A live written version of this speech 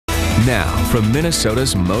Now, from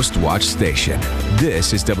Minnesota's most watched station,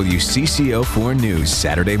 this is WCCO-4 News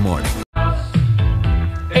Saturday morning.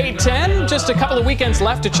 8:10, just a couple of weekends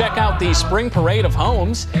left to check out the Spring Parade of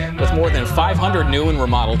Homes. With more than 500 new and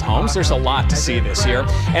remodeled homes, there's a lot to see this year.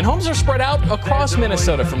 And homes are spread out across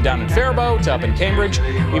Minnesota, from down in Faribault to up in Cambridge,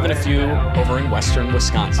 even a few over in western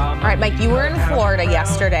Wisconsin. All right, Mike, you were in Florida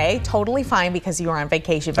yesterday. Totally fine because you were on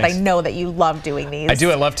vacation, but I know that you love doing these. I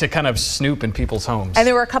do. I love to kind of snoop in people's homes. And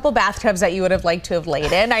there were a couple bathtubs that you would have liked to have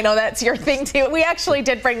laid in. I know that's your thing, too. We actually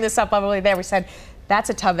did bring this up over there. We said, that's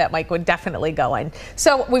a tub that Mike would definitely go in.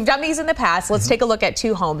 So we've done these in the past. Let's take a look at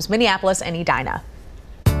two homes, Minneapolis and Edina.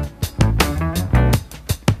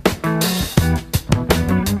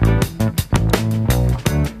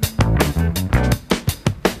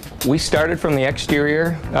 We started from the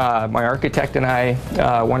exterior. My architect and I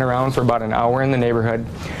went around for about an hour in the neighborhood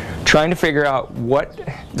trying to figure out what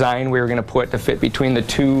design we were going to put to fit between the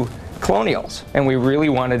two colonials, and we really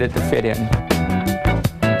wanted it to fit in.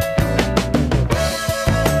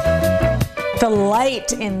 The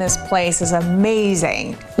light in this place is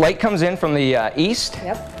amazing. Light comes in from the east,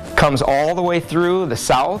 comes all the way through the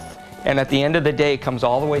south, and at the end of the day comes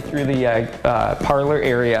all the way through the parlor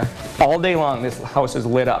area. All day long this house is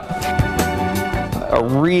lit up. A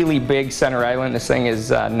really big center island. This thing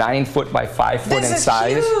is 9 foot by 5 foot in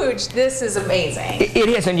size. This is huge. This is amazing. It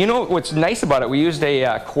is, and you know what's nice about it? We used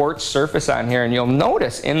a quartz surface on here, and you'll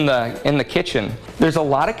notice in the kitchen there's a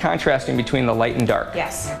lot of contrasting between the light and dark.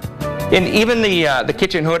 Yes. And even the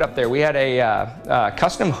kitchen hood up there, we had a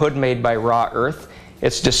custom hood made by Raw Earth.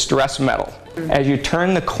 It's distressed metal. As you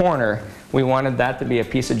turn the corner, we wanted that to be a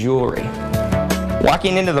piece of jewelry.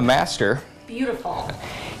 Walking into the master. Beautiful.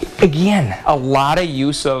 Again, a lot of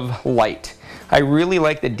use of light. I really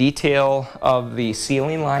like the detail of the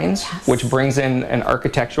ceiling lines, which brings in an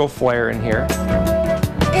architectural flair in here.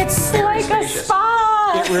 It's like a spa.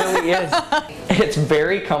 It really is. It's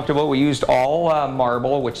very comfortable. We used all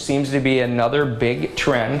marble, which seems to be another big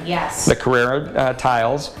trend. Yes. The Carrera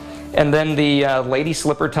tiles. And then the lady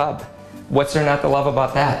slipper tub. What's there not to love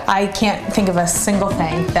about that? I can't think of a single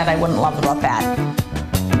thing that I wouldn't love about that.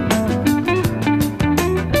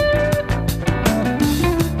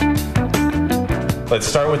 Let's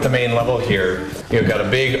start with the main level here. You've got a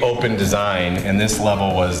big open design, and this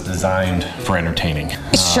level was designed for entertaining.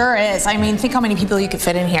 It sure is. I mean, think how many people you could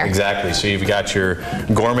fit in here. Exactly. So you've got your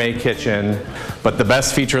gourmet kitchen, but the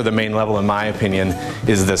best feature of the main level, in my opinion,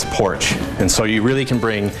 is this porch. And so you really can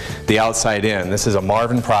bring the outside in. This is a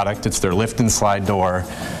Marvin product. It's their lift and slide door,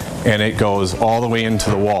 and it goes all the way into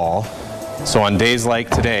the wall. So on days like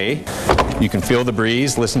today, you can feel the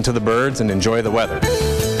breeze, listen to the birds, and enjoy the weather.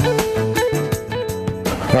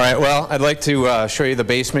 All right, well, I'd like to show you the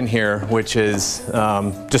basement here, which is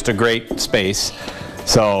just a great space.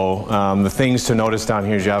 So the things to notice down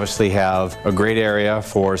here is you obviously have a great area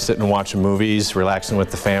for sitting and watching movies, relaxing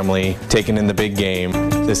with the family, taking in the big game.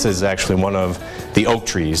 This is actually one of the oak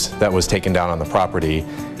trees that was taken down on the property,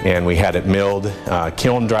 and we had it milled,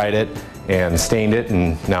 kiln dried it, and stained it,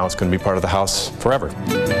 and now it's going to be part of the house forever.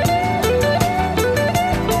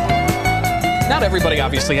 Not everybody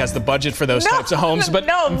obviously has the budget for those types of homes, but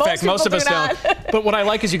in fact most of us don't. But what I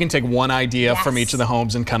like is you can take one idea from each of the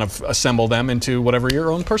homes and kind of assemble them into whatever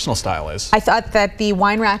your own personal style is. I thought that the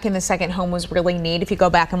wine rack in the second home was really neat. If you go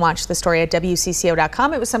back and watch the story at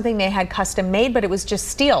WCCO.com, it was something they had custom made, but it was just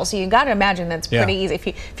steel. So you got to imagine that's pretty easy.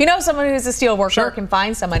 If you know someone who's a steel worker or can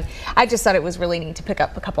find someone, I just thought it was really neat to pick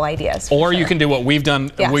up a couple ideas. Or you can do what we've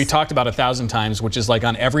done, we talked about 1,000 times, which is like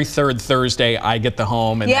on every third Thursday, I get the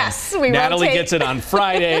home, and then Natalie gets it on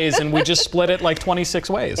Fridays, and we just split it like 26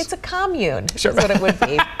 ways. It's a commune, is what it would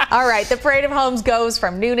be. All right, the Parade of Homes goes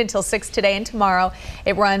from noon until 6 today and tomorrow.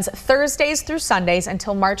 It runs Thursdays through Sundays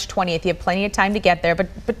until March 20th. You have plenty of time to get there,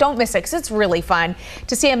 but don't miss it because it's really fun.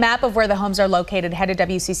 To see a map of where the homes are located, head to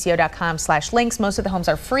WCCO.com/links. Most of the homes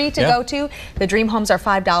are free to go to. The dream homes are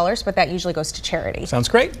 $5, but that usually goes to charity. Sounds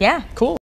great. Yeah. Cool.